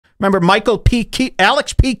Remember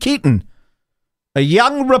Alex P. Keaton, a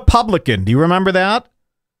young Republican. Do you remember that?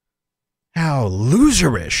 How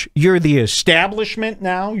loserish. You're the establishment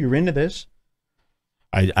now. You're into this.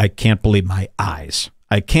 I can't believe my eyes.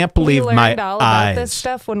 I can't believe my eyes. We learned all about this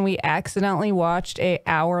stuff when we accidentally watched an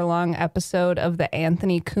hour-long episode of the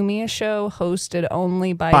Anthony Cumia Show, hosted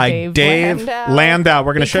only by Dave Landau.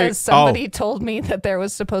 We're going to show you. Because somebody told me that there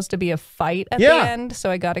was supposed to be a fight at the end,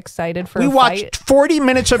 so I got excited for a fight. We watched 40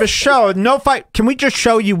 minutes of a show, no fight. Can we just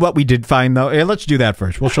show you what we did find, though? Hey, let's do that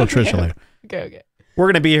first. We'll show Trisha later. Okay. We're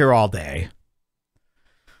going to be here all day.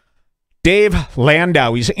 Dave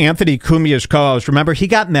Landau, he's Anthony Cumia's co-host. Remember, he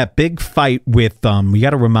got in that big fight with, we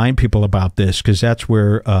got to remind people about this because that's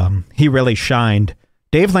where he really shined.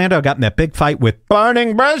 Dave Landau got in that big fight with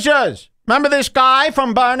Burning Bridges. Remember this guy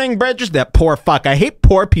from Burning Bridges? That poor fuck. I hate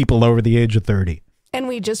poor people over the age of 30. And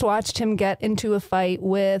we just watched him get into a fight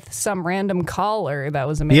with some random caller. That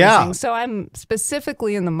was amazing. Yeah. So I'm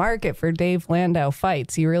specifically in the market for Dave Landau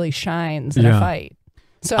fights. He really shines in a fight.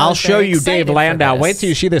 So I'll show you Dave Landau. Wait till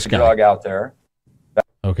you see this guy. Dog out there.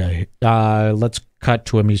 Okay. Let's cut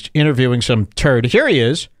to him. He's interviewing some turd. Here he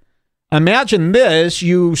is. Imagine this.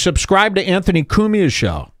 You subscribe to Anthony Cumia's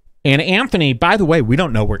show. And Anthony, by the way, we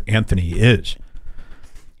don't know where Anthony is.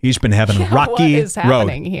 He's been having a rocky road. What is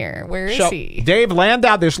happening here? Where is he? Dave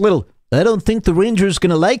Landau, this little, I don't think the Rangers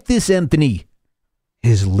going to like this, Anthony.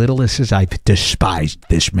 His littlest is, I've despised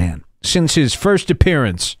this man since his first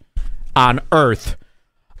appearance on Earth.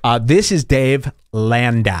 This is Dave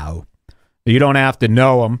Landau. You don't have to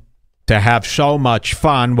know him to have so much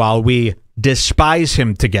fun while we despise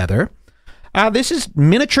him together. This is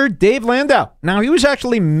miniature Dave Landau. Now, he was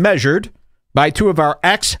actually measured by two of our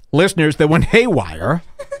ex-listeners that went haywire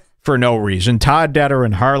for no reason. Todd Detter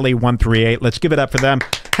and Harley138. Let's give it up for them.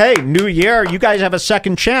 Hey, new year. You guys have a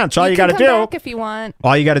second chance. All you got to do, back if you want.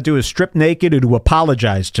 All you got to do is strip naked and to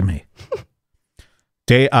apologize to me.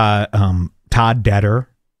 Todd Detter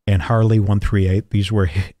and Harley138, these were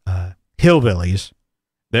hillbillies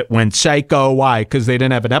that went psycho. Why? Because they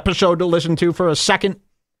didn't have an episode to listen to for a second.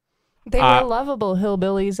 They were lovable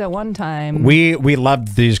hillbillies at one time. We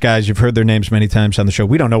loved these guys. You've heard their names many times on the show.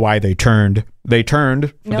 We don't know why they turned. They turned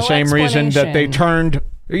for the same reason that they turned.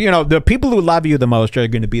 You know, the people who love you the most are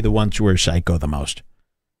going to be the ones who are psycho the most.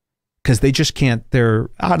 Because they just can't, they're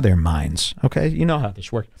out of their minds. Okay? You know how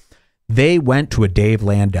this works. They went to a Dave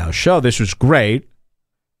Landau show. This was great.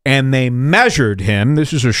 And they measured him.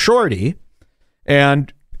 This is a shorty.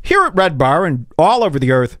 And here at Redbar and all over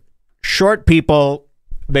the earth, short people,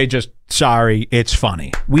 they just, sorry, it's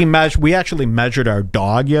funny. We actually measured our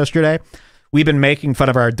dog yesterday. We've been making fun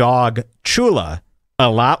of our dog, Chula, a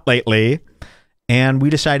lot lately. And we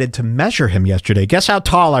decided to measure him yesterday. Guess how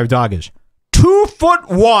tall our dog is?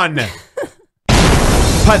 2'1".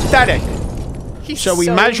 Pathetic. So we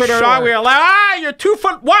measured our dog. We were like, you're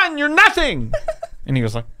 2'1". You're nothing. And he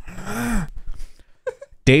was like,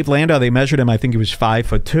 Dave Landau, they measured him. I think he was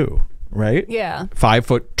 5'2", right? Yeah.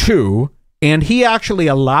 5'2". And he actually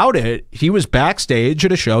allowed it. He was backstage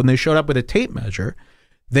at a show and they showed up with a tape measure.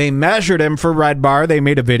 They measured him for Redbar. They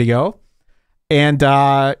made a video. And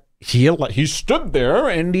he stood there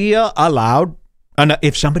and he allowed,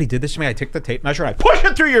 if somebody did this to me, I'd take the tape measure, I'd push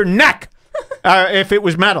it through your neck if it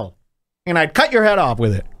was metal. And I'd cut your head off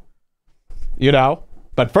with it. You know?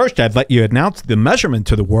 But first, I'd let you announce the measurement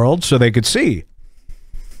to the world so they could see.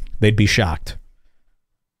 They'd be shocked.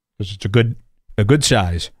 Because it's a good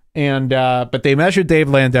size. And but they measured Dave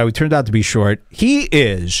Landau. He turned out to be short. He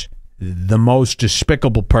is the most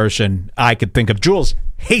despicable person I could think of. Jules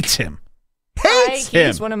hates him.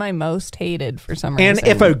 He's one of my most hated for some reason. And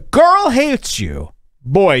if a girl hates you,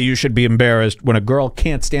 boy, you should be embarrassed when a girl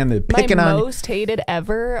can't stand the picking on. My most hated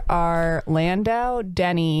ever are Landau,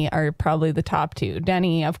 Denny are probably the top two.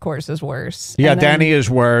 Denny, of course, is worse. Yeah, Denny is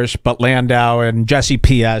worse, but Landau and Jesse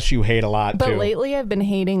P.S. you hate a lot, too. But lately I've been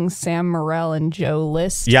hating Sam Morril and Joe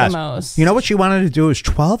List the most. You know what she wanted to do? It was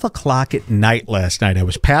 12 o'clock at night last night. I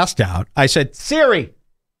was passed out. I said, Siri,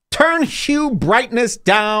 turn hue brightness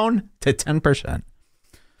down to 10%.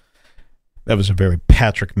 That was a very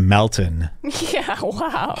Patrick Melton. Yeah,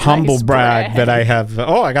 wow. Humble brag that I have.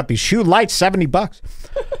 Oh, I got these shoe lights, $70.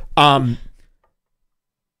 I'm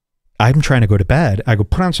trying to go to bed. I go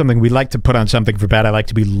put on something. We like to put on something for bed. I like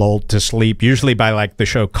to be lulled to sleep, usually by like the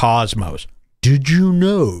show Cosmos. Did you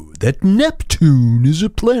know that Neptune is a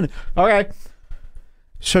planet? Okay.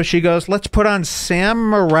 So she goes, let's put on Sam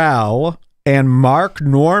Morril and Mark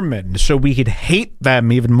Norman so we could hate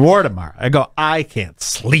them even more tomorrow. I go, I can't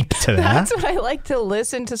sleep to that. That's what I like to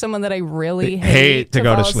listen to, someone that I really hate to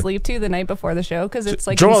go to sleep to the night before the show, because it's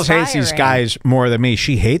like Jules hates these guys more than me.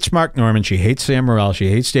 She hates Mark Norman. She hates Sam Morril. She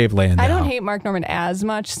hates Dave Landau. I don't hate Mark Norman as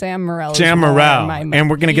much. Sam Morril. And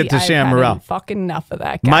we're going to get to Sam Morril. Fucking enough of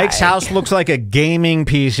that guy. Mike's house looks like a gaming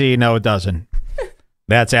PC. No, it doesn't.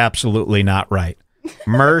 That's absolutely not right.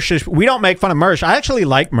 Mersh is... We don't make fun of Mersh. I actually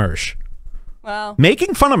like Mersh. Well,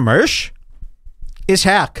 making fun of Mersh is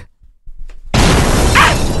hack.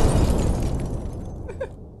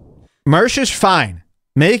 Mersh is fine.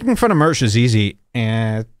 Making fun of Mersh is easy,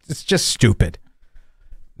 and it's just stupid.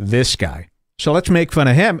 This guy. So let's make fun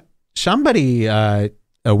of him. Somebody a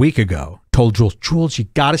week ago told Jules, you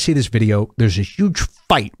got to see this video. There's a huge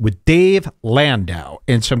fight with Dave Landau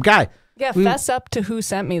and some guy. Yeah, fess up to who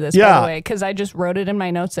sent me this, by the way, because I just wrote it in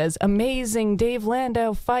my notes as amazing Dave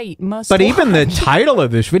Landau fight must watch. Even the title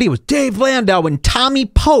of this video was Dave Landau and Tommy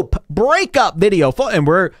Pope breakup video. And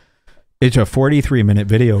it's a 43-minute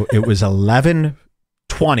video. It was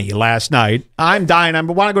 11:20 last night. I'm dying. I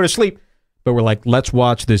want to go to sleep. But we're like, let's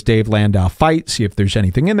watch this Dave Landau fight, see if there's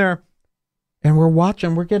anything in there. And we're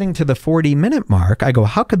watching. We're getting to the 40-minute mark. I go,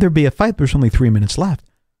 how could there be a fight? There's only 3 minutes left.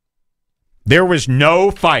 There was no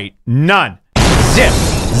fight. None. Zip.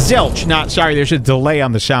 Zilch. Sorry, there's a delay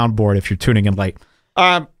on the soundboard if you're tuning in late.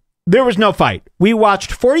 There was no fight. We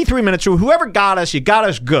watched 43 minutes. So whoever got us, you got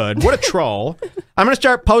us good. What a troll. I'm going to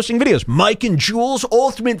start posting videos. Mike and Jules'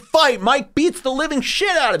 ultimate fight. Mike beats the living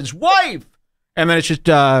shit out of his wife. And then it's just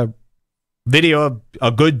video of a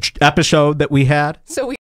good episode that we had. So we